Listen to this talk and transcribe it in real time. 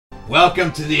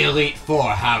Welcome to the Elite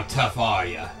Four. How tough are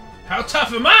you? How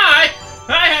tough am I?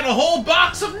 I had a whole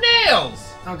box of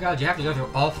nails! Oh god, you have to go through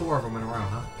all 4 of them in a row,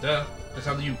 huh? Duh. That's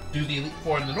how you do the Elite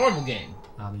Four in the normal game.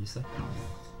 Obviously.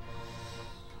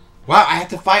 Wow, I have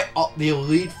to fight the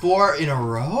Elite Four in a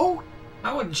row?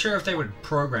 I wasn't sure if they would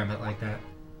program it like that.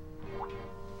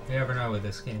 You never know with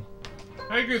this game.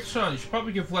 I agree with Sean. You should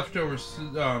probably give leftovers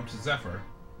to Zephyr.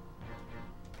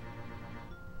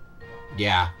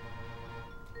 Yeah.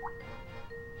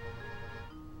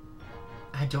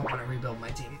 I don't want to rebuild my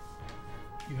team.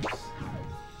 Yes.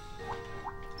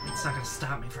 It's not going to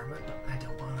stop me from it, but I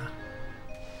don't want to.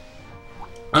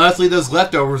 Honestly, those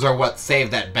leftovers are what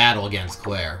saved that battle against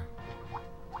Claire.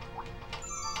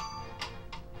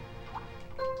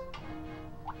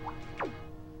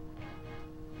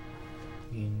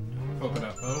 You know Open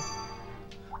up,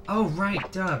 Oh, right,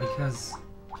 duh, because...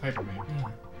 Hyperman. Yeah.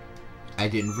 I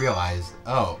didn't realize.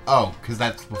 Oh, because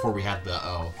that's before we had the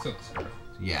Silk Scarf.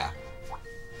 Yeah.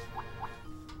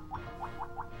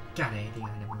 God, I think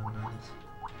I never went on this.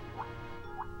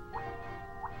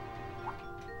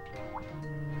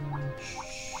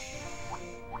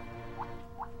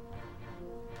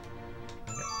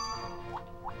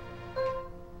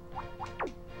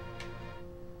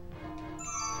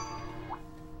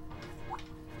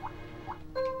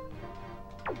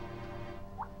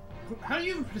 How do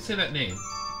you even say that name?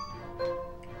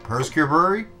 Perskir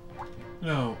Brewery?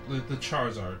 No, the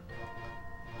Charizard.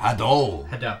 Hadol.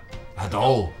 Head up.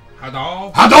 Hadol.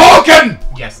 Hadal? Hadouken!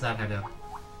 Yes, that head up.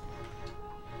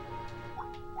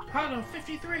 Hado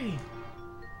 53.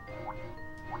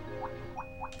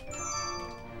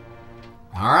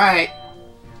 Alright.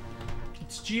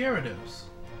 It's Gyarados.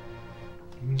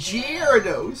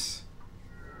 Gyarados.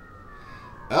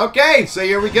 Okay, so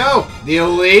here we go. The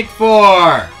Elite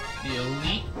Four. The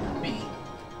Elite B.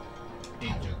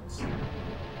 Agents.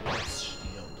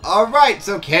 Shield. Alright,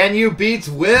 so can you beat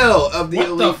Will of the What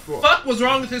Elite the Four? fuck was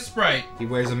wrong with his sprite? He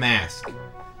wears a mask.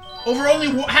 Over only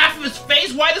half of his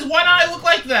face? Why does one eye look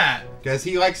like that? Because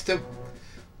he likes to...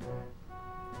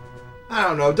 I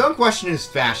don't know, don't question his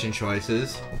fashion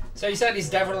choices. So you said he's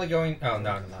definitely going... Oh,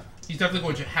 no. He's definitely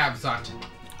going to have Zatu.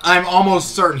 I'm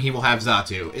almost certain he will have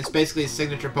Zatu. It's basically his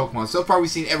signature Pokemon. So far, we've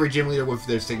seen every gym leader with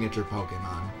their signature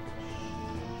Pokemon.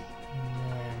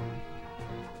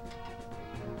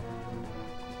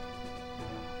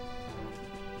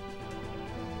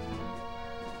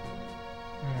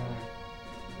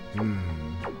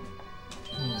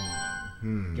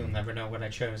 You'll never know what I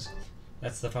chose.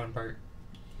 That's the fun part.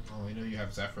 Oh, I know you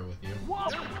have Zephyr with you. Whoa!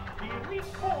 The Elite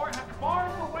Four have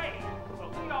farmed away.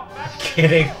 The lead off back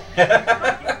Kidding.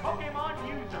 Pokemon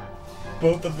user.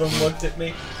 Both of them looked at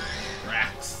me.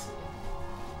 Rax.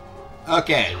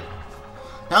 Okay.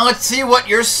 Now let's see what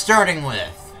you're starting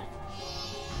with.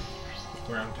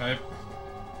 Ground type.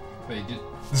 They did.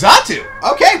 Zatu!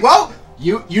 Okay, well,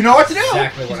 you know what to do.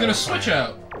 Exactly He's what I gonna was switch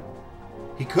planning.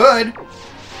 out. He could.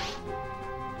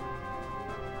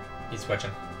 He's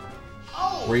switching.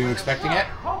 Oh, Were you expecting it?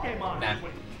 Pokemon Nah.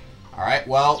 switch. Alright,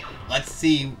 well, let's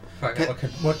see. Fuck it,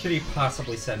 what could he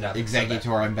possibly send out?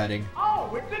 Executor, I'm betting.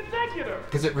 Oh, it's Executor.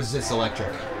 Because it resists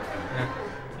electric. Yeah.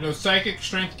 You know, Psychic,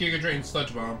 Strength, Giga Drain,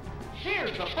 Sludge Bomb.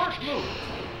 Here's the first move.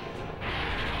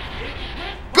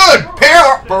 Good!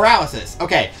 Paralysis.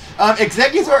 Okay.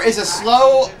 Executor is a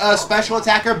slow special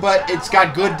attacker, but it's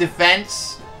got good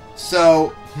defense.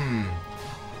 So,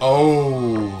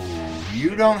 Oh,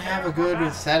 you don't have a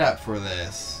good setup for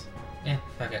this. Yeah,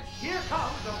 fuck it. Here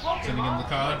comes the Pokemon. Sending him the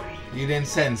card. You didn't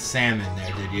send Salmon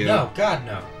there, did you? No, God,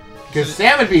 no. Because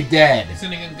Salmon would be dead.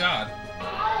 Sending in God.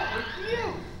 Oh, it's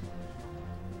you.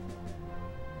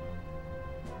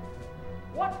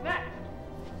 What's next?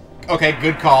 Okay,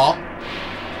 good call.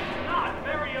 Not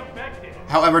very effective.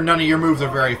 However, none of your moves are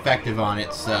very effective on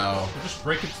it, so... Or just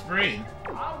break its brain.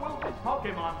 How will this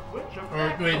Pokemon switch Or,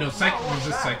 effect wait, no, to Psychic power resists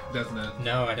back? Psychic, doesn't it?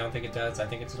 No, I don't think it does. I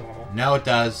think it's normal. No, it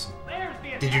does. There's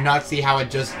the Did you not see how it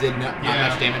just did not Yeah.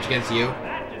 much damage against you?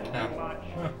 That didn't No. do much.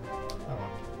 Huh. Oh,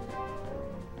 well.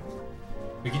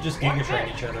 We could just Giga Drain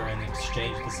each other and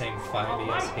exchange the same 5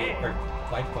 ESP or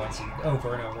life points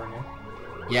over and over again.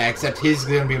 Yeah, except his is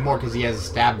going to be more because he has a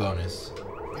stab bonus.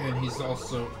 And he's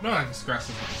also... No, I guess Grass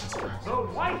is resist Grass. The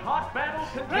white-hot battle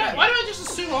continues. Why do I just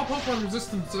assume all Pokemon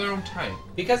resistant to their own type?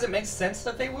 Because it makes sense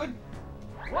that they would.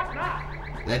 What now?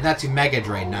 That's a Mega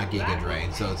Drain, not Giga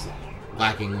Drain, so it's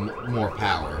lacking more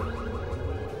power.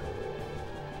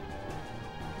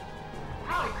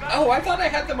 Oh, I thought I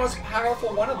had the most powerful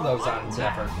one of those on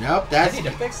Zephyr. Nope, I that's... need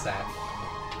to fix that.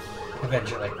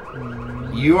 Eventually.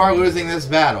 You are losing this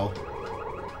battle.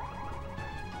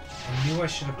 I knew I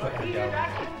should have put The Endo heated in.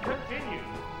 action continues.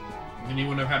 Then you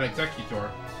wouldn't have had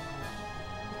Executor.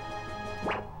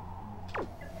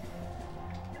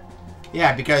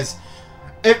 Yeah, because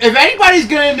if anybody's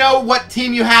gonna know what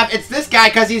team you have, it's this guy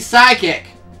because he's psychic.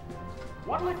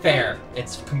 Fair.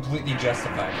 It's completely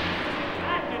justified.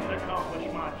 That didn't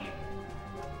accomplish much.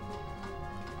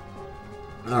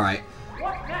 Alright.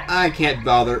 What next? I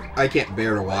can't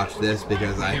bear to watch this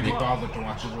because I Can't be think... bothered to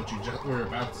watch is what you just were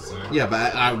about to say. Yeah,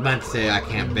 but I meant to say I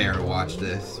can't bear to watch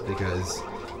this because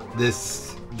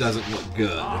this doesn't look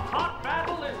good. Hot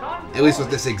battle is on. At least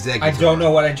with this executive. I don't know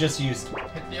what I just used.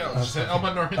 Hit the L, just hit L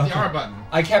button or hit the R button.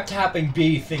 I kept tapping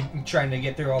B, trying to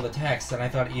get through all the text, and I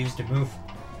thought it used to move.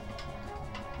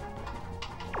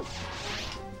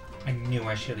 I knew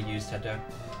I should have used head down.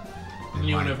 And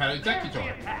you wouldn't have had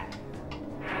Executor.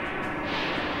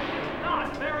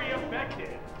 Not very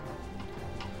effective.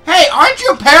 Hey, aren't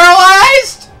you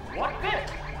paralyzed? What's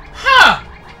this? Ha!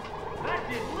 That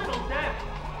did little damage.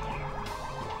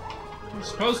 You're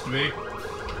supposed to be.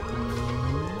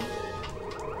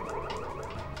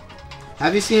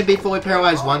 Have you seen it be fully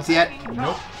paralyzed once yet?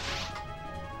 Nope.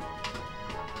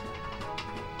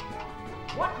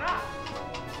 What now?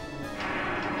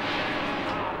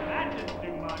 That didn't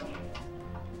do much.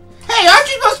 Hey, aren't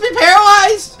you supposed to be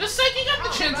paralyzed? Does Psychic have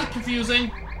the chance of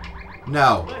confusing?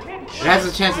 No. It has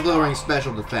a chance of lowering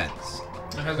special defense.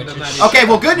 It hasn't done that either. Okay,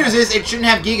 well, good news is it shouldn't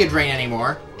have Giga Drain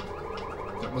anymore.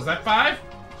 Was that 5?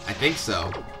 I think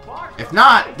so. If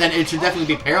not, then it should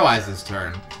definitely be paralyzed this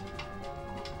turn.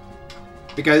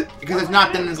 Because if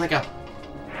not, then there's like a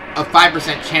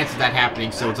 5% chance of that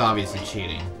happening, so it's obviously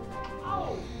cheating.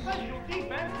 Oh, special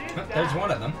defense is down. There's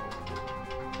one of them.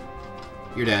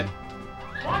 You're dead.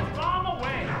 One bomb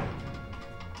away.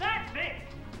 That's it.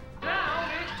 Down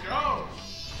it goes.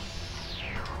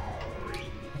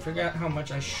 I forgot how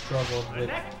much I struggled with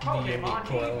the Elite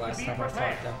Coil last time I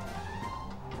fought them.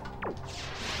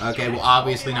 Okay, well,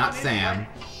 obviously not Sam.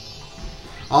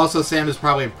 Also, Sam is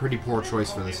probably a pretty poor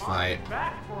choice for this fight.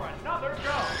 Back for another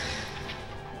go.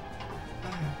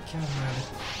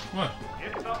 What?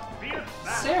 It's a fierce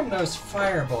battle. Sam knows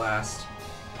Fire Blast.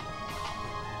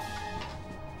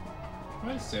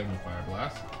 Why is Sam with Fire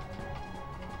Blast?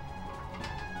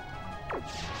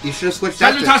 You should have switched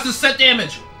that Seismic to... Toss does set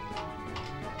damage!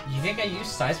 You think I used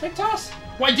Seismic Toss?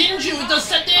 Why didn't you? It does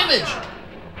set damage!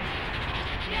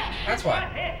 That's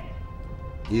why.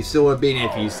 You still would have beaten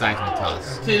it if you used Seismic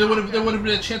Toss. See, there would have been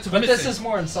a chance of But missing. this is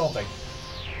more insulting.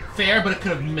 Fair, but it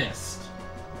could have missed.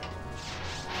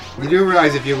 You do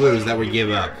realize if you lose that we give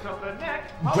up.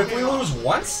 But we lose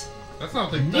once? That's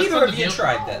not the. Neither of you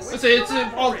tried this. Let's say it's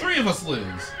if all 3 of us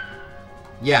lose.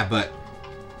 Yeah, but...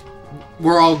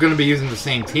 We're all going to be using the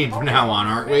same team from now on,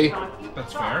 aren't we?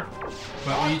 That's fair.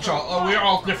 But we're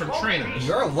all different trainers.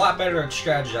 You're a lot better at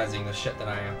strategizing this shit than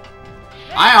I am.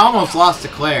 I almost lost to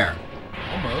Claire.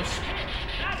 Almost.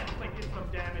 That inflicted some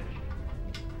damage.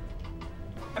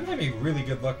 I'm having really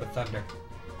good luck with Thunder.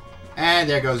 And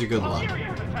there goes your good luck.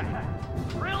 Serious attack.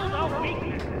 Drills a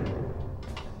weakness.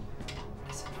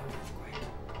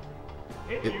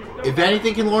 Is it an earthquake? If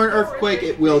anything can learn Earthquake,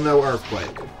 it will know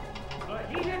Earthquake. The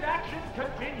heated action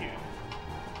continues.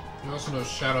 You also know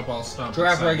Shadow Ball Stomp.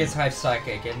 Giraffe Ray gets high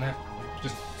psychic, isn't it?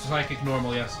 Just psychic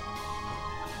normal, yes.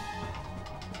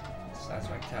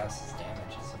 Seismic Toss is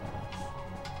damage, isn't it?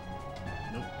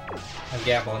 Nope. I'm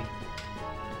gambling.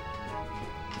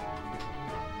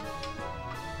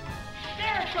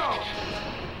 There it goes.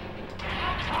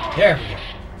 There we go.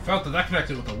 Felt that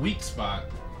connected with a weak spot.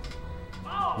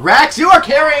 Oh, Rax, you are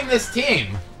carrying this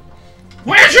team.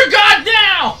 Where's your god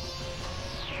now?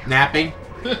 Napping.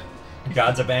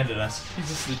 Gods abandoned us.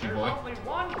 He's a sleepy there's boy. only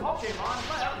one Pokemon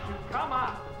left to come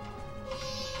out.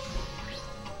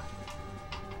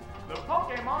 The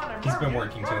Pokemon He's been emerging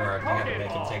working too first hard. We gotta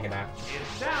make him Pokeball take a nap.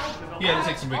 is down to the He had to last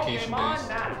take some vacation Pokemon days.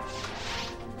 now.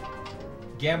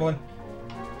 Gambling.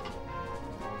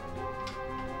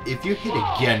 If you hit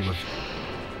again with...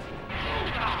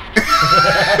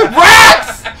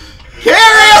 Rax!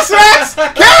 Carry us, Rax!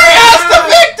 Carry us to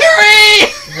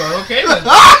victory! Well, okay then.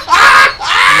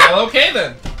 Well, okay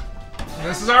then.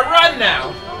 This is our run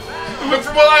now. We went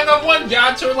from relying on one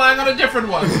god to relying on a different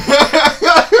one.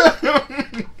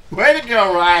 Way to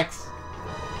go, Rax.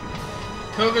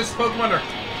 Koga's Pokemon are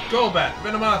Golbat,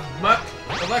 Venomoth, Muck,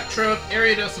 Electrode,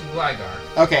 Ariados, and Gligar.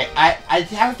 Okay, I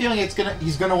have a feeling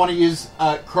he's gonna want to use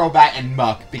Crobat and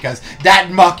Muck because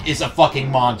that Muck is a fucking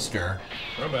monster.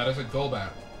 Golbat is a Golbat.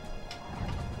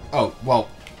 Oh, well,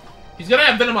 He's gonna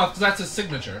have Venomoth because that's his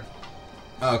signature.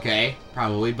 okay,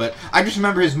 probably, but I just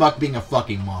remember his Muck being a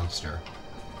fucking monster.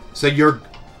 So you're...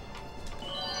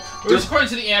 It was according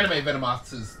to the anime,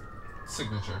 Venomoth's his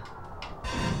signature.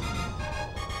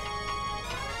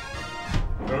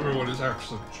 don't remember what his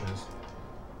actual signature is.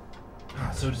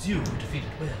 Ah, so it is you who defeated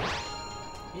Will.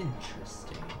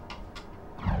 Interesting.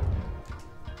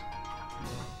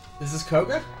 Is this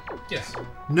Koga? Yes.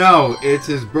 No, it's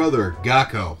his brother,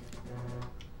 Gakko.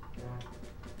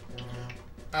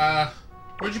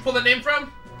 Where'd you pull that name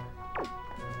from?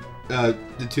 The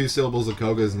 2 syllables of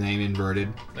Koga's name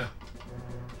inverted. No.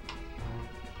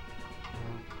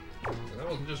 That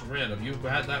wasn't just random. You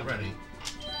had that ready.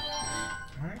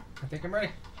 Alright, I think I'm ready.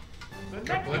 The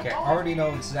next Okay, I already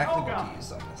know exactly what to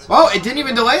use on this. Oh, it didn't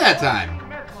even delay that time.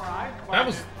 That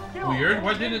was weird.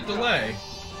 Why didn't it delay?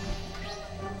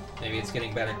 Maybe it's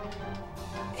getting better.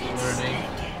 Learning.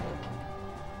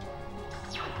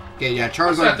 Okay, yeah, What's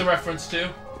that Charizard. the reference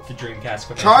to? The Dreamcast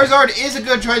command. Charizard is a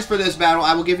good choice for this battle.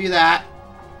 I will give you that.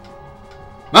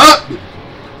 Oh!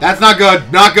 That's not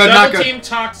good. Not good. Not Double good. Team,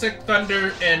 Toxic,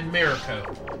 Thunder, and Miracle.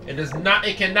 It does not.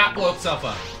 It cannot blow itself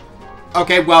up.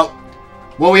 Okay, well,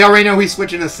 we already know he's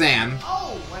switching to Sam.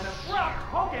 Oh, and a fresh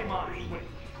Pokemon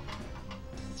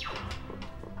switch.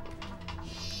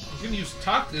 He's gonna use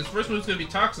Toxic. His first move's gonna be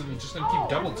Toxic, and he's just gonna keep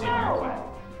double teaming.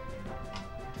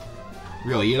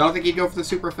 Really, you don't think he'd go for the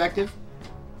super effective?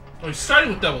 Oh, he's starting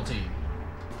with double team.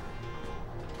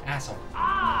 Asshole.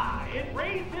 Ah, it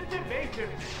raised its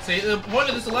evasiveness. See, the point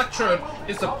of this electrode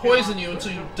is to poison you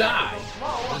until you die.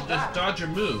 And just dodge your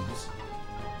moves.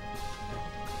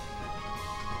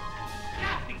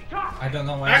 Nasty toxic. I don't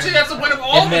know why. Actually, that's the point of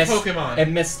all of the missed. Pokemon. It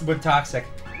missed with Toxic.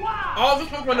 Wow. All of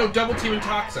the Pokemon know double team and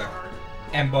Toxic.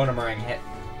 And Bonemerang hit.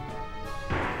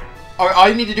 All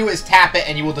you need to do is tap it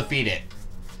and you will defeat it.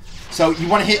 So you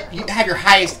want to have your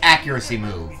highest accuracy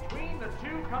move. Between the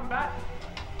two combatants.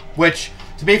 Which,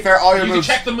 to be fair, all your You moves...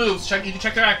 can check the moves. You can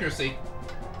check their accuracy.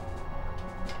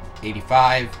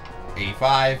 85,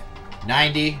 85,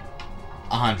 90,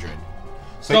 100.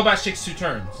 So, Skullbash takes 2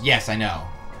 turns. yes, I know.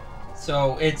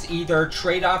 So it's either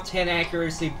trade off 10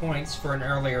 accuracy points for an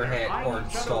earlier hit or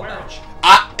Skull Bash.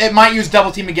 It might use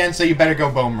double team again, so you better go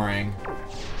Boomerang.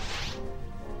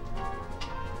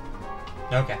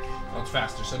 Okay. Oh, it's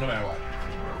faster, so no matter what.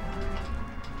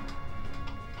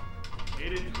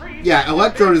 It increased. Yeah,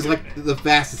 Electrode is like the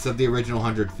fastest of the original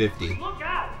 150. Look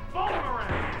out,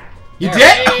 Boomerang. You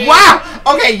There. did? Wow!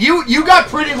 Okay, you got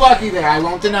pretty lucky there, I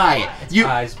won't deny it. Its You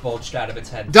eyes bulged out of its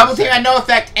head. double team had no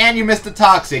effect and you missed the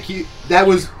Toxic. That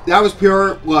was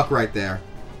pure luck right there.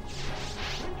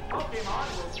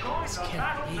 Pokemon will join the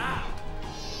battle now.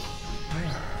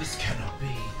 This cannot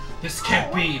be. This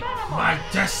can't be my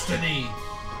destiny.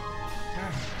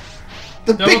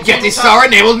 The Double big team Yeti Star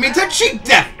enabled me to cheat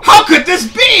death! How could this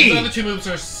The other be? 2 moves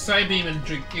are Psybeam and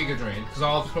Giga Drain, because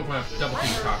all of the Pokemon have double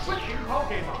team Toxic. Switching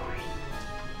Pokemon.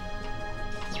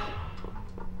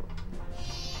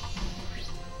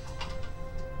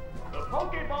 The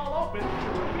Pokeball opens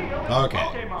to reveal its Okay.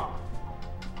 Pokemon.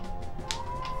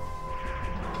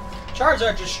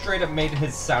 Charizard just straight up made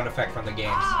his sound effect from the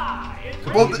games. Ah, it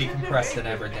Completely raised compressed and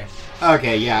its everything.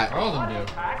 Okay, yeah. All of them do.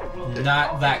 attack will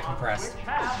Not that Pokemon compressed. which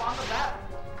have on the battle.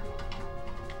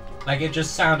 Like it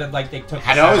just sounded like they took the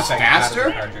Hello, sound it's effect out of faster?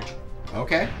 the cartridge.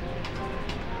 Okay.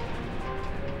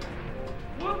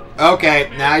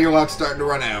 Okay, now your luck's starting to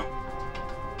run out.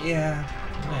 Yeah.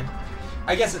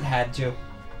 I guess it had to.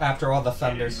 After all the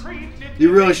thunders.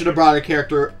 You really should have brought a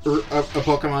character, or a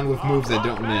Pokemon with moves that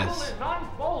don't miss.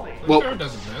 Well- Well,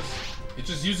 doesn't miss. It's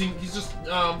just using. He's just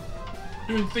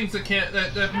doing things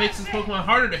that makes his Pokemon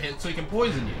harder to hit, so he can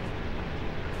poison you.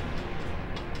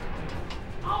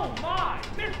 Oh my,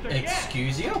 Mr. Yes.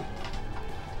 Excuse you?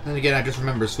 Then again, I just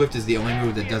remember Swift is the only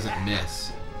move that doesn't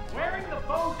miss. Wearing the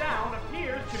bow down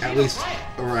appears to At be least a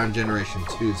plan. around Generation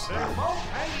 2's They're side. both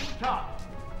hanging tough.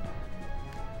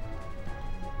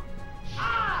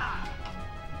 Ah!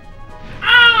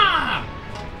 Ah!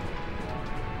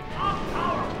 A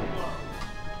powerful blow.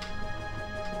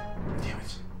 Damn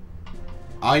it!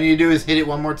 All you need to do is hit it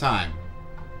one more time.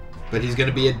 But he's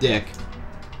gonna be a dick.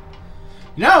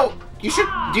 You know, you should.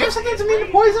 Do you have something to mean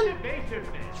to poison?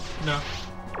 Evasiveness. No.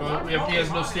 Well, he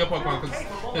has no Steel Pokemon because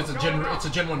it's a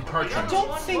Gen 1 cartridge. I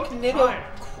don't think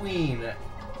Nidoqueen.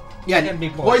 Yeah, Can be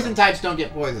poison poisoned. types don't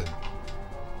get poisoned.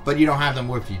 But you don't have them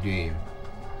with you, do you?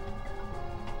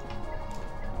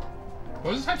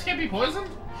 Poison types can't be poisoned?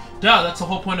 Duh, that's the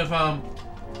whole point of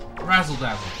Razzle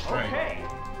Dazzle. Right. Okay.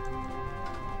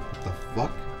 What the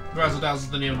fuck? Razzle Dazzle is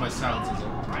the name of my silent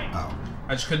sizzle. Oh.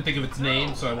 I just couldn't think of its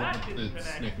name, so I went with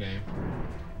its nickname.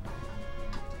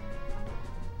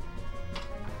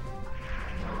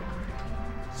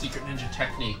 Secret Ninja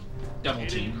Technique. Double It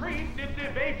team. increased its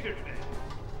evasiveness.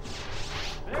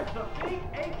 There's a big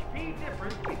HP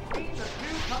difference between the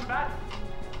two combatants.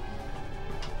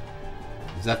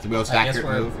 Is that the most I guess accurate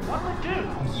we're- move? What'll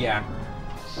it do? Yeah.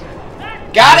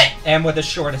 Got it! And with the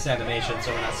shortest animation,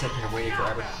 so we're not sitting here waiting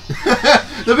forever.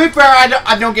 To be fair,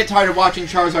 I don't get tired of watching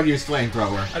Charizard use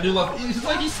flamethrower. I do love. It's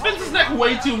like he spins his neck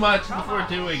way too much before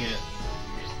doing it.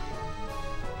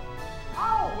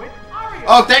 Oh, it's Mario.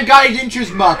 Oh, thank God he didn't choose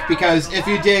Muck, because if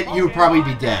you did, you would probably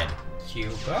be dead.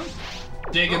 Cuba?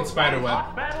 Dig and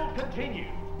spiderweb. Battle continues.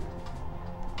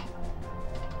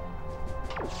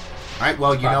 Alright,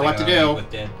 well, you know what to do.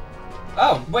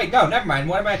 Oh, wait, no, never mind.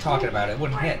 What am I talking about? It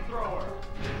wouldn't hit. Flamethrower.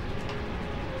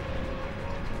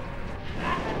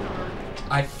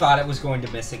 I thought it was going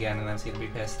to miss again, and I was going to be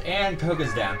pissed. And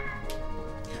Koga's down.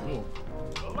 Cool.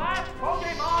 The last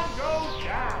Pokemon goes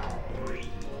down.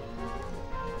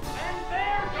 And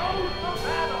there goes the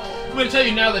battle. I'm gonna tell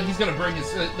you now that he's gonna bring his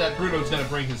that Bruno's gonna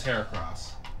bring his hair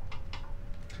across.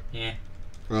 Yeah.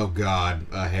 Oh God,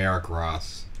 a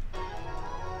Heracross.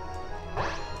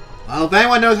 Well, if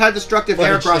anyone knows how destructive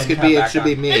Footage Heracross didn't could come be, it back should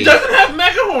be on. me. It doesn't have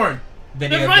Mega Horn.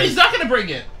 Video Never mind, did- he's not gonna bring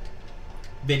it.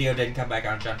 Video didn't come back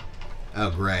on, John. Oh,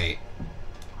 great.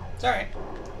 It's alright.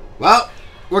 Well,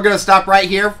 we're gonna stop right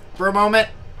here for a moment.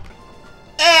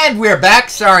 And we're back.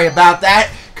 Sorry about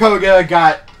that. Koga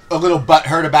got a little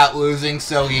butthurt about losing,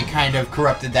 so he kind of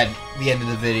corrupted the end of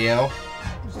the video.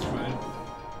 It's fine.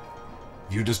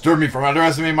 You disturbed me from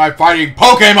underestimating my fighting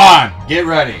Pokemon! Get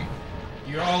ready.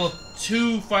 You're all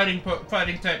two fighting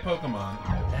type Pokemon.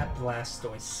 That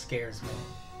Blastoise scares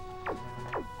me.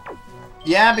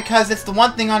 Yeah, because it's the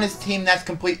one thing on his team that's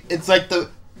complete. It's like the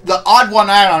odd one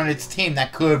out on its team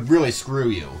that could really screw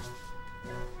you.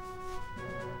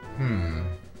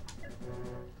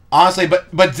 Honestly,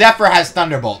 but Zephyr has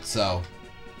Thunderbolt, so.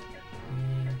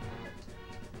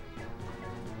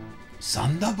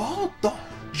 Thunderbolt.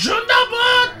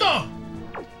 Jundaboto!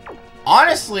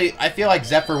 Honestly, I feel like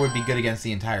Zephyr would be good against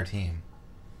the entire team,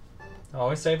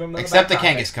 Always save him in except the back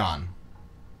pocket. Kangaskhan.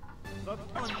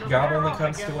 God only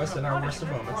comes to us in our worst of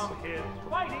moments.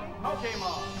 Fighting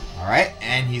Pokemon. All right,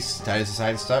 and he's decided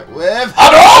to start with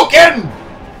Hadouken.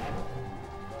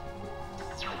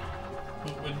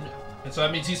 And so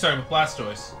that means he's starting with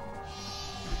Blastoise.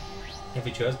 If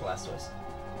he chose Blastoise.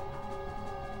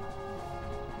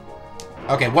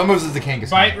 Okay, what moves is the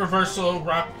Kangaskhan? Bite, Reversal,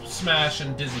 Rock Smash,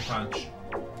 and Dizzy Punch.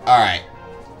 All right,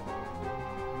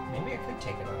 Maybe I could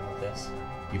take it on with this.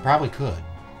 you probably could.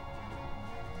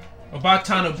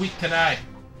 Obatan of Weak Kanai.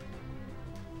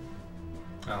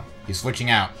 Oh. He's switching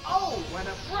out. Oh, and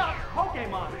a rough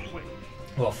Pokemon switch.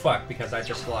 Well, fuck, because I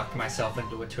just locked myself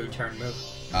into a 2-turn move.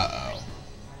 Uh-oh.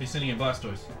 He's sitting in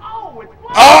Blastoise. Oh, it's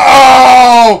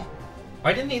Uh-oh!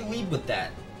 Why didn't he lead with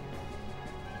that?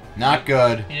 Not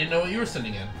good. He didn't know what you were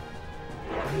sitting in.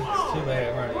 It's too late,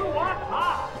 I've Blue already... on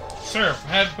top. Surf,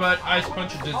 Headbutt, Ice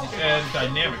Punch, and Dizzy, and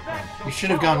Dynamic Punch. You should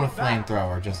have gone with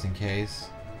Flamethrower, just in case.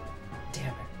 Damn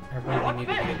it. I really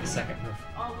needed to get the second move.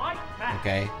 A light match.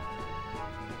 Okay.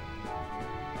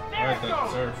 There Alright, it then,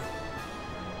 goes. Surf.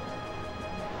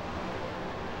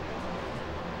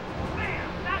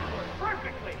 Man, that worked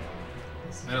perfectly.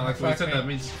 I don't like the way he said that.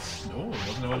 Means, oh, it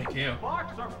wasn't an ODKO.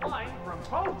 Sparks are flying from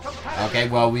both competitors. Okay,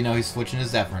 well, we know he's switching to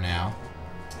Zephyr now.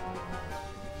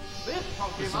 This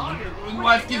Pokemon is When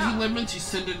life gives you freaking out. limits, you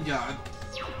send in God.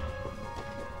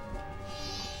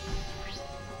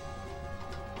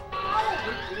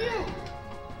 Oh, it's you.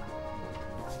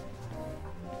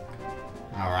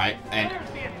 Alright, and There's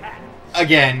the attack.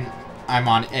 again, I'm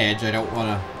on edge. I don't want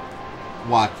to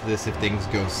watch this if things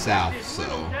go south, It's so...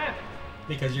 little damage.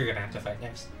 Because you're gonna have to fight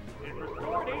next. It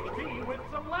restored HP with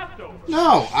some leftovers.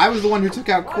 No, I was the one who took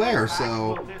out Claire,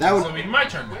 so that So would... it'll be my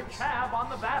turn Which next. tab on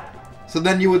the battle? So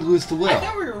then you would lose to I Will.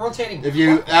 thought we were rotating. If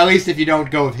you, at least if you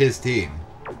don't go with his team.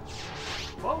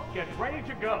 Both get ready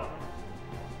to go.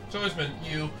 It's always been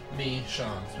you, me,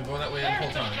 Sean. It's been going that way the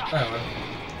whole time. Oh,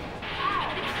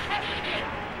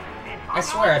 I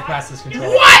swear I passed this controller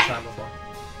What? time before.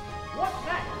 What's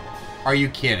next? Are you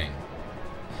kidding?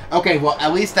 Okay, well,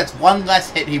 at least that's one less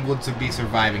hit he would be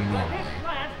surviving The normally. hit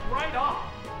lands right off.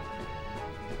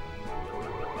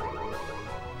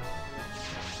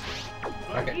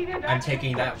 The Okay, heated I'm action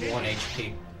taking that continues. 1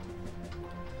 HP.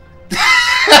 It's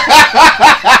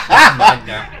mine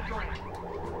now.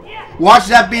 Yes. Watch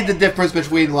that be the difference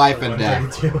between life and death.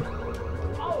 132.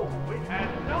 Oh, it has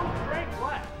no strength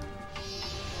left.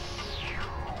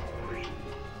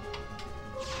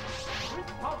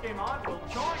 Which Pokemon will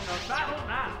join the battle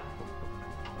now?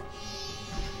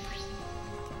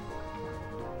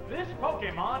 This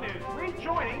Pokemon is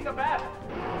rejoining the battle.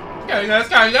 Go, let's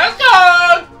go, let's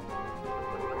go!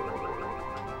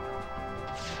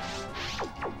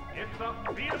 It's a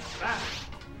fierce battle.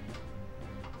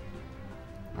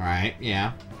 Alright,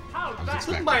 yeah. How's was that? It's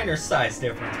a expecting. minor size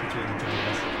difference between the two of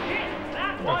us. Hit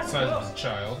that About one the size of good. his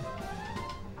child.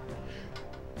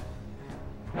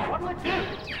 What'll it do?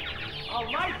 A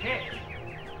light hit.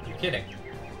 You're kidding.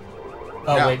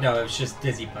 Oh, No. wait, no, it was just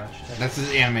Dizzy Punch. That's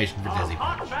his animation for A Dizzy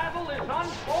hot Punch. battle is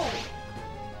unfolding.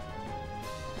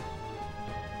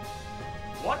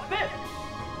 What's this?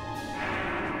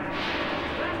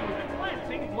 That was a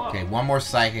glancing blow. Okay, one more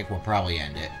psychic will probably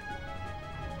end it.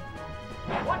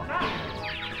 What now?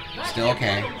 That Still gives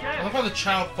okay. little I chance. love how the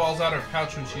child falls out of her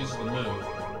pouch when she uses the move.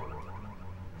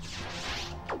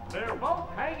 They're both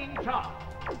hanging tough.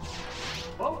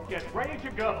 Both get ready to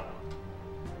go.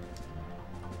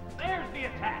 There's the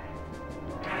attack.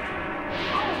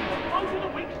 Oh, blow to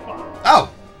the weak spot.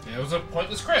 Oh! Yeah, it was a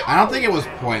pointless crit. I don't think it was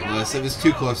pointless. It was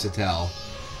too close to tell.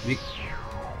 If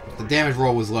the damage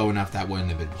roll was low enough, that wouldn't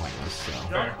have been pointless, so.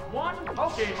 Fair. Just one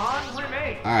Pokemon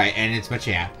remains. Alright, and it's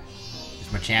Machamp. It's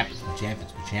Machamp, it's Machamp,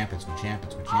 it's Machamp, it's Machamp,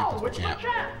 it's Machamp, Oh, it's it's Machamp.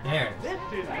 Machamp. There. This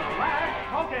is the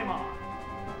last Pokemon.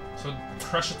 So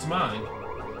crush its mind.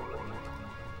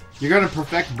 You're gonna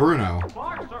perfect Bruno.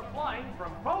 Sparks are flying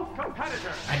from both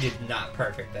competitors. I did not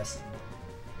perfect this.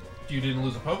 You didn't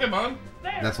lose a Pokemon.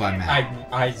 That's what I meant.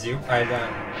 I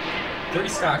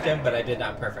 3-stocked him, but I did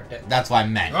not perfect it. That's what I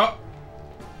meant. Oh,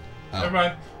 Oh, never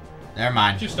mind. never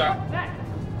mind. 2-stop. Next,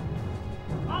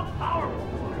 a powerful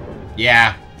one.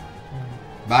 Yeah.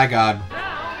 By God.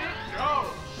 Down it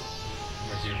goes.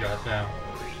 Where's your god now?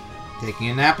 Taking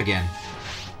a nap again.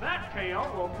 That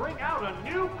KO will bring out a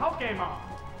new Pokemon.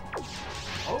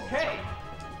 Okay,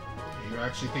 You're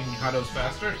actually thinking Hado's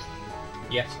faster?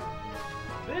 Yes.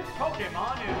 this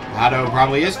Pokemon is... Hado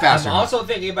probably is faster. I'm also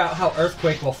thinking about how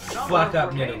Earthquake will fuck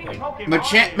up Nidoqueen.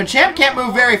 Machamp can't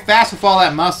move very fast with all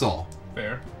that muscle.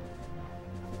 Fair.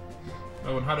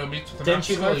 Oh, when Hado meets with the Didn't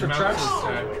you learn from Trunks?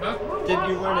 Huh? Didn't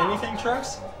you learn anything,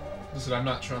 Trunks? Listen, I'm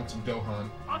not Trunks, I'm Gohan.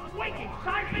 A quaking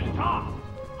seismic toss.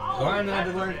 Oh, Gohan had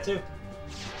to that's learn it too.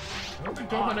 I don't think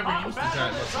Gohan ever used the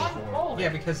giant muscle before. Yeah,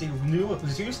 because he knew it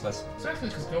was useless. Exactly,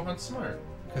 because Gohan's smart.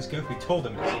 Because Goku told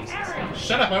him it was useless.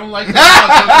 Shut up, I don't like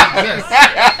that.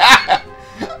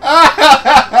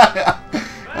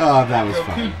 Oh, that was Goku,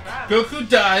 fun. Goku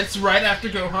died right after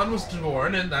Gohan was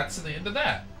born, and that's the end of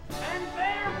that. And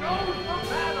there goes the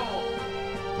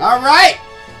battle. Alright!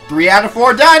 3 out of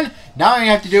 4 done! Now all you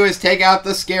have to do is take out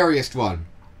the scariest one.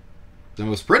 The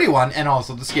most pretty one, and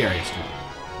also the scariest one.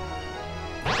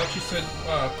 I thought you said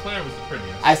Claire was the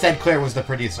prettiest. I said Claire was the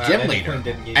prettiest Well, gym then leader. Quinn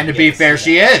didn't even And to get be to fair, see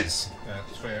she is.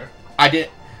 That's fair.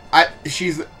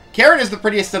 Karen is the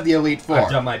prettiest of the Elite Four.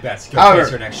 I've done my best. Go However-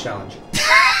 face your next challenge.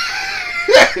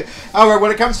 However,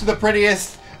 when it comes to the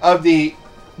prettiest of the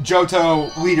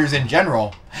Johto leaders in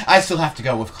general, I still have to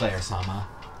go with Claire Sama.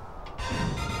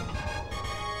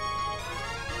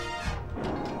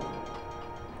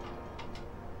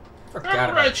 Forgot I'm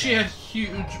about right, that. she had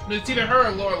huge... It's either her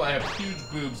or Lorelai have huge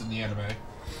boobs in the anime.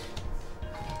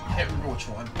 Can't remember which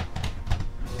one.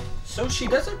 So she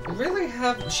doesn't really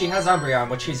have... She has Umbreon,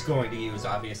 which she's going to use,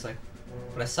 obviously.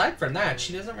 But aside from that,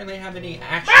 she doesn't really have any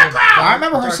actual... I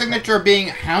remember her dark- signature being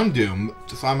Houndoom,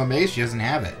 so I'm amazed she doesn't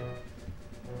have it.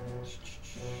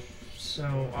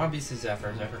 So, obviously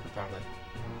Zephyr. Zephyr could probably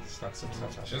stuff some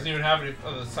stuff out She doesn't there. even have it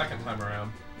the second time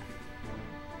around.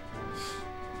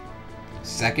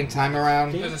 Second time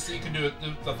around? Because you can do it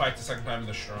the fight the second time and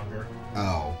they're stronger.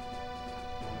 Oh.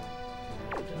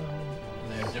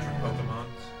 And they have different Pokemons.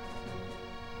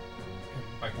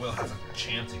 Like Will has a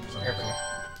Chansey for some There we reason. go.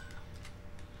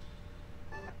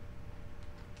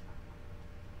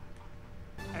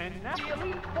 And now the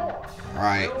Elite Four.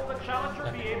 Alright. Will the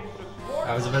challenger be able to score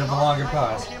That was a bit of a longer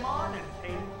pause. Pokemon and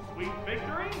take sweet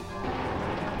victory?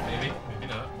 Maybe, maybe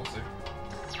not. We'll see.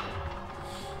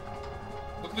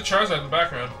 Look at the Charizard in the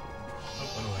background. Oh,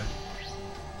 went away.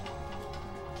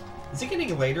 Is it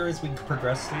getting later as we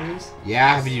progress through these?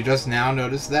 Yeah, have you just now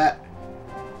noticed that?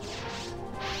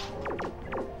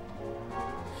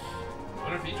 I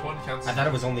wonder if each one counts. I thought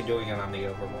it was only doing it on the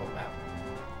overworld map.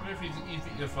 I wonder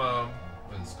if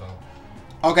what is it called?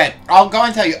 Okay, I'll go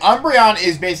and tell you. Umbreon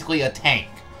is basically a tank.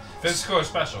 Physical or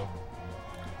special?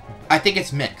 I think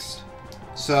it's mixed.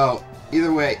 So,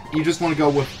 either way, you just want to go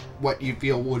with what you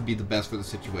feel would be the best for the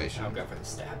situation. I'll go for the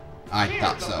stab. I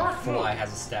thought so. Fly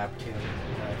has a stab too, now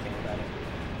that I think about it.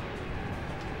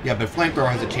 Yeah, but Flamethrower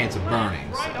has a chance of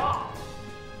burning, Right so. off.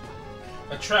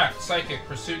 Attract, Psychic,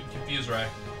 Pursuit, and Confuse Ray.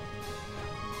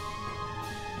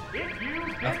 If you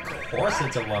Of get this, course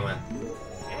it's a woman.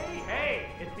 hey,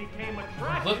 it became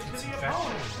attracted Look, to it's the infected.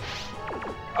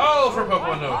 opponent. Oh, for Pokemon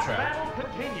One No hot Attract. battle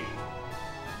continues.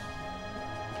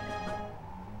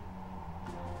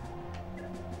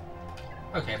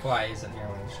 Okay, Fly isn't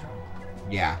nearly as strong.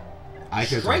 Yeah. I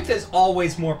could. Strength is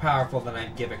always more powerful than I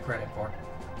give it credit for.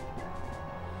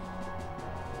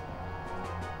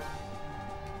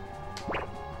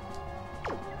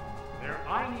 They're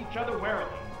eyeing each other warily.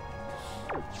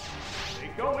 They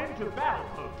go into battle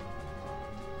pose.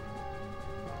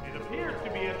 It appears to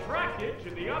be attracted to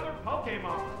the other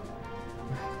Pokémon.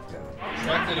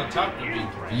 Attracted on top of me.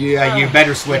 Yeah, you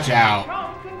better switch out.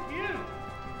 Become confused.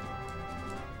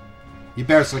 You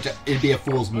better switch out. It'd be a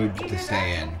fool's move to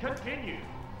stay in. Continue.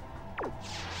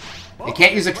 It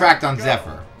can't use Attract on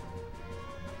Zephyr.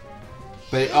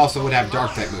 But it also would have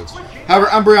Dark type moves. However,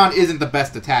 Umbreon isn't the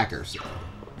best attacker, so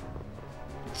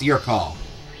it's your call.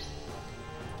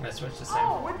 I switched to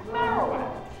Oh, same. it's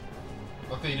Marowak.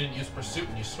 Luckily you didn't use Pursuit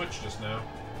when you switched just now.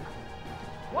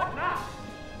 What now?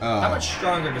 How Oh, much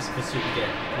stronger does Pursuit get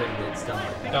when it's done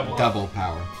like that? Double. double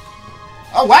power.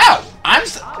 Oh wow!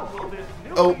 How will this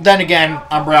new Oh, then again,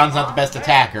 Umbreon's not the best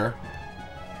attacker.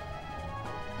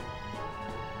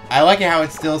 I like it how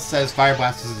it still says Fire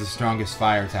Blast is the strongest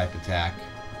fire type attack.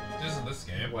 It is in this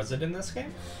game. Was it in this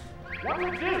game? What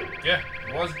would do? Yeah,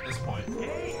 it was at this point.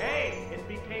 Hey, hey! It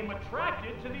became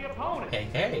attracted to the opponent. Hey,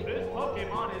 hey. This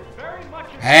Pokemon is very much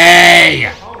attracted Hey! to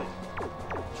the opponent.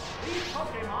 These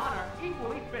Pokemon are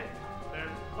equally fit. There's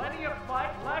plenty of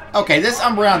fight left. Okay, this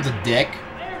Umbreon's a dick.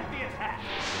 There's the attack.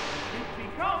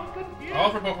 It's become confused. All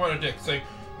of our Pokemon are dicks. Like,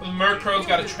 the Murkrow's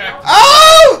got attracted.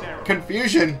 Oh!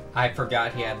 Confusion. I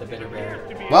forgot he had the bitter berry.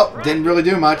 Well, didn't really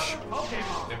do much.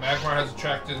 The Magmar has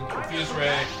attracted Confuse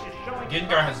Ray.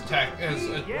 Gengar has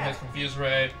Confuse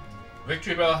Ray.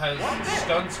 Victory Bell has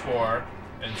Stun Spore,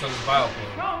 and so does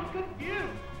Vileplume. Become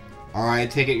confused. Alright,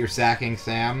 take it you're sacking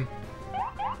Sam.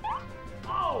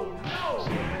 Oh no!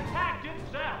 It attacked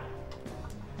itself.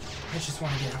 I just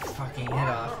want to get a fucking hit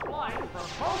off. Are flying from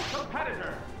both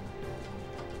competitors.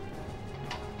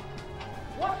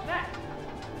 What's next?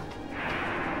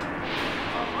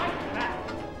 A light back.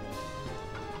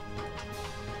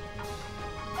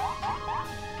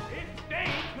 It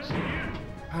stays confused.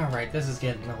 Alright, this is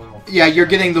getting a little... Yeah, you're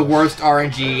getting the worst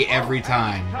RNG every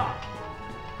time. Oh,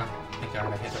 thank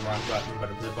God I hit the wrong button, but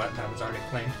it was a button that was already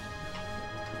claimed.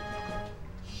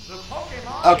 The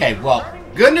Pokemon Okay, is well,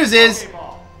 returning good to news the is-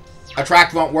 Pokeball.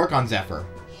 Attract won't work on Zephyr.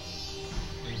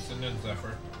 You can send in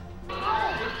Zephyr.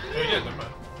 Oh, you did, never mind.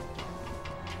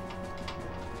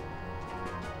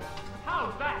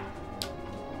 How's that?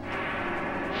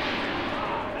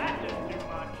 That didn't do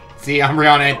much. See,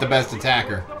 Umbreon ain't the best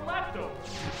attacker. The leftovers.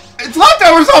 Its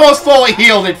leftovers almost fully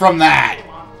healed it from that!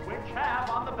 Pokemon switch have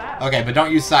on the battle. Okay, but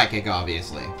don't use Psychic,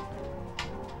 obviously.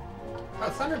 Oh,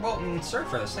 Thunderbolt and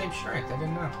Surf are the same strength. I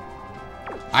didn't know.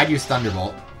 I'd use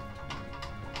Thunderbolt.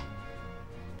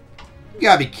 You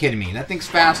gotta be kidding me. That thing's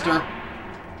faster.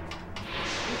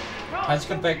 I was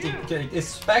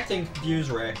expecting Confuse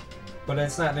Ray, but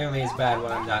it's not nearly as bad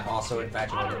when I'm not also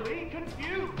infatuated. Utterly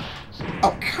confused.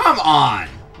 Oh, come on!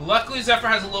 Luckily, Zephyr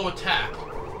has a low attack.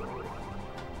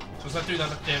 So it's not doing that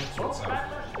much damage to Both itself.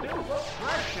 battlers still look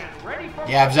fresh and ready for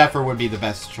Yeah, Zephyr would be the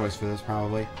best choice for this,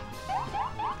 probably.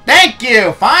 Thank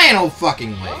you! Final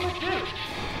fucking What lead. would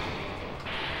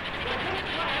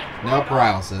do? No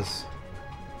paralysis.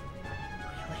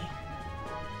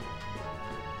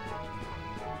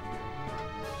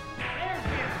 There's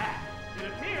the attack. It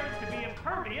appears to be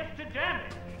impervious to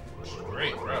damage. Which is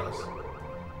great for us.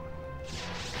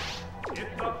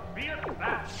 It's a fierce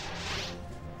battle.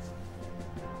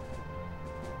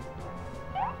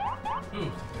 Ooh.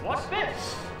 What's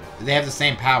this? They have the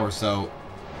same power, so...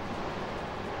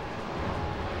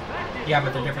 That did Yeah, but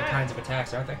they're little different kinds of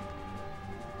attacks, aren't they?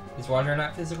 Is water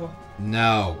not physical?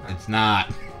 No, it's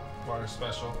not. Water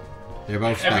special. They're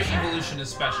both Every special. evolution is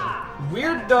special.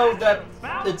 Weird though that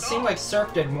it seemed like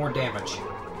Surf did more damage.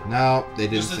 No, they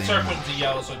didn't Just the say surf that. went to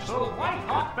yellow, so it just The looked white like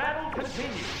hot battle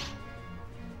continues.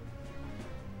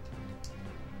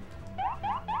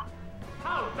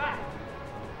 How's that?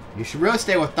 You should really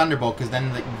stay with Thunderbolt, because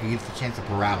then you get the chance of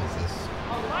paralysis.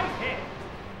 A light hit.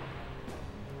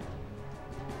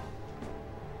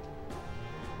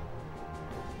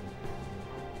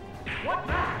 What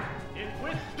now? It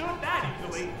withstood that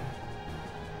easily.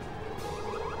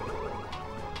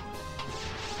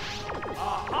 A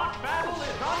hot battle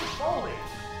is unfolding.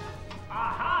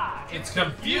 Aha! It's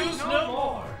confused no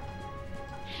more.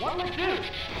 What would do?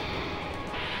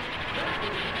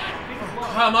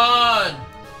 Come on!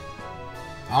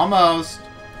 Almost.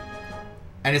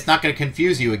 And it's not going to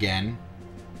confuse you again.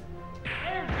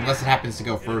 Unless it happens to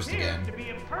go first again. To be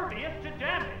impervious to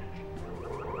damage.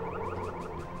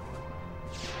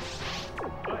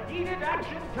 The heated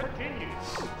action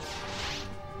continues.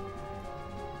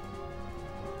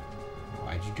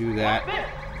 Why'd you do that?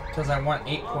 Because I want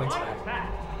 8 points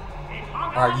back.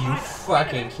 Are you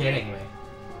fucking kidding me?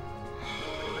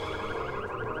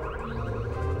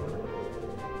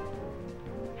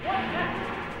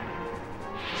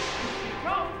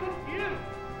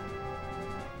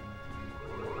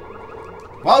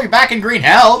 Well, you're back in green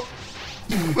hell.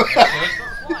 No,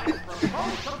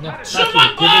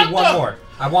 fuck you. Give me one more.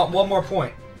 I want one more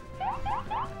point.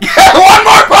 One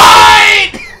more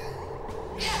point!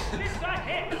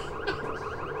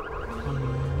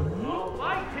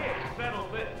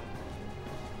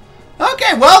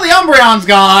 Okay, well, the Umbreon's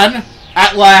gone.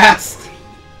 At last.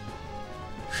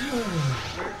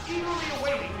 We're eagerly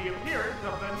awaiting the appearance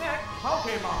of the next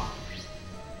Pokemon.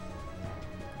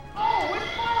 Oh, it's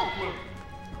Baldwin!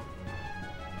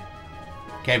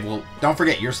 Okay, well, don't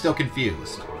forget, you're still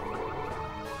confused.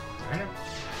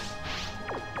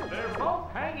 They're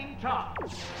both hanging tough.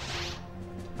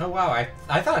 Oh wow,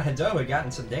 I thought Hado had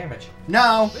gotten some damage.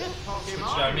 No. This Which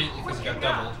Pokemon I mean, because it got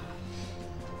doubled.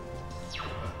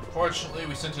 Fortunately,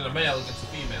 we sent in a male against a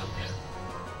female here.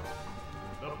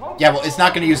 Yeah, well, it's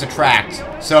not going to use Attract,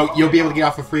 so you'll be able to get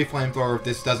off a free flamethrower if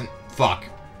this doesn't... Fuck.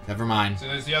 Never mind. So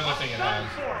there's the other thing it has.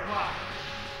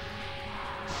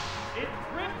 It's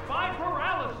gripped by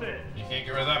paralysis. You can't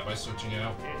get rid of that by switching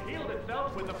out. It healed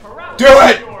itself with the paralysis. Do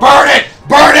it! Burn it!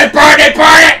 Burn it! Burn it!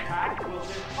 Burn it! Attack will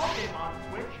this Pokemon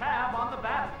switch have on the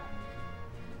battle?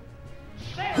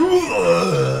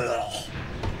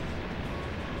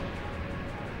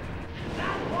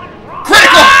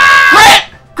 Critical! Crit!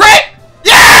 Crit!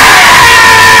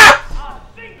 Yeah!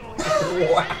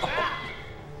 Wow.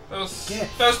 That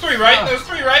was 3, right? That was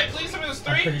 3, right? Please tell me it was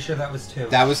I'm 3. pretty sure that was 2.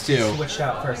 That was 2. Switched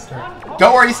out first turn.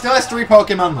 Don't worry, he still has 3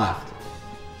 Pokemon left.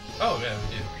 Oh, yeah,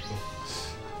 we do. Cool.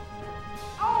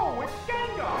 Oh, it's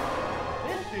Gengar.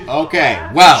 This is Okay,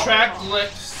 well. Attract,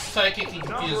 Lift, Psychic, and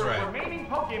Confuse number Ray. of remaining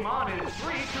Pokemon is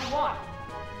 3 to 1.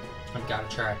 I've got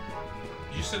to try.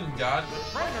 You said God? The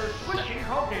trainer's switching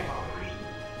Pokemon.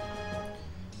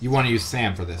 You want to use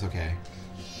Sam for this, okay.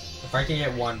 If I can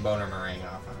get one Boner Meringue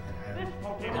off on This it,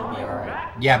 Pokemon it'll be alright.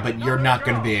 back Yeah, but with you're another not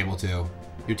going to throw. be able to.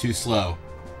 You're too slow.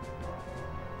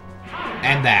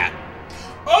 And that.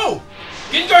 Oh!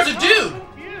 Gengar's a dude!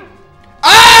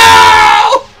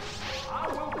 Oh! How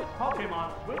will this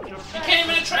Pokemon switch effects He can't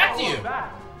even attract follow you.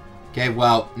 that? Okay,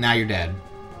 well, now you're dead.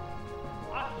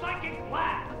 A Psychic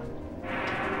Blast.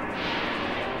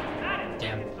 That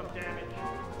Damn. did some damage.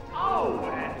 Oh,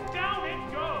 and down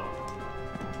it goes.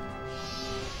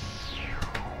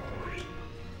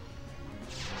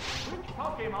 Which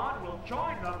Pokemon will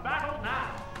join the battle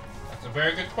now? That's a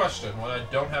very good question, one I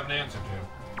don't have an answer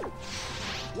to.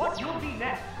 What will be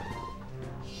next?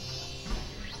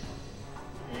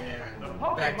 The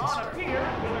Back to Pokemon start.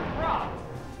 appears with a crop.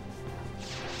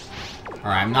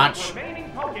 Alright, I'm not... Remaining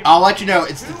Pokemon I'll let you know,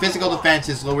 it's the physical defense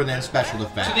is lower than special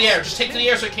defense. To the air, just take to the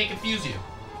air so it can't confuse you.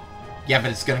 Yeah,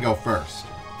 but it's gonna go first.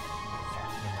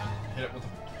 Hit it with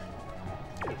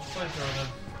a flamethrower then.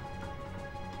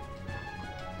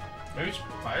 Maybe we should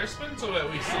fire spin so that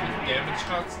we see damage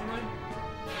constantly?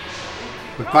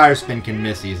 But Fire Spin can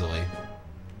miss easily.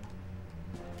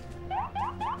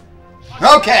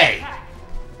 Okay!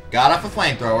 Got off a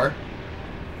flamethrower.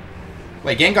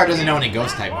 Wait, Gengar doesn't know any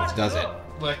ghost type moves, does it?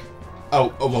 Lick.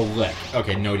 Oh, well, Lick.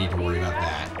 Okay, no need to worry about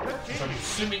that. So I'm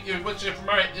assuming, which if I'm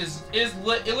right,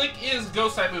 Lick is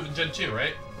ghost type move in Gen 2,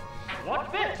 right?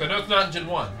 What's this? So I know it's not in Gen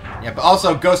 1. Yeah, but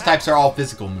also, ghost types are all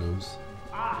physical moves.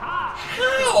 Aha!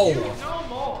 How? No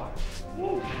more.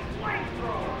 Woo!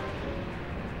 Flamethrower.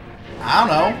 I don't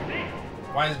know.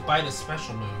 Why is buy the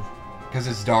special move? Because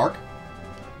it's dark.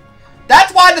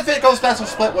 That's why the physical special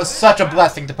split was such a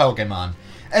blessing to Pokemon.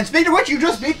 And speaking of which, you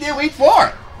just beat the Elite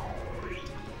Four.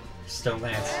 Still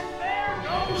Lance.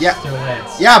 Yeah. Still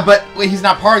Lance. Yeah, but wait, he's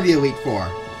not part of the Elite Four.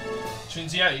 Which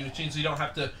means we don't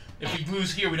have to. If we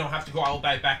lose here, we don't have to go all the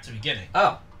way back to the beginning.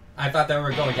 Oh, I thought they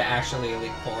were going to actually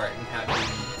Elite Four it and have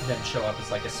them show up as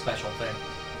like a special thing.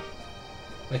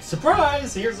 Like,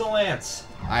 surprise! Here's the Lance.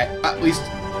 At least...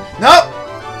 Nope!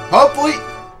 Hopefully...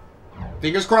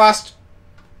 Fingers crossed.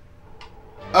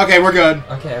 Okay, we're good.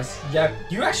 Okay, yeah,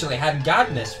 you actually hadn't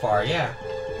gotten this far, yeah.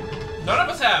 None of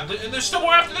us have. And there's still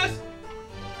more after this?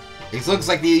 It looks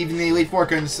like even the Elite Four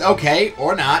can... Okay,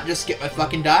 or not, just skip my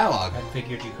fucking dialogue. I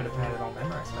figured you could have had it all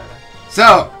memorized by then.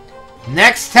 So,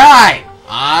 next time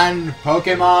on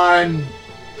Pokemon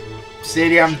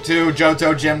Stadium 2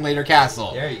 Johto Gym Leader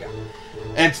Castle. There you go.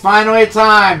 It's finally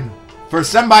time for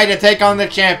somebody to take on the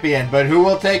champion. But who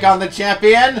will take on the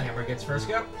champion? Hammer gets first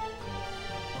go.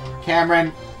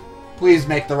 Cameron, please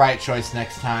make the right choice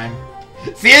next time.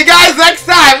 See you guys next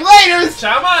time. Laters!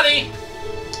 Ciao, Monty!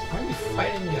 Why are you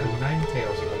fighting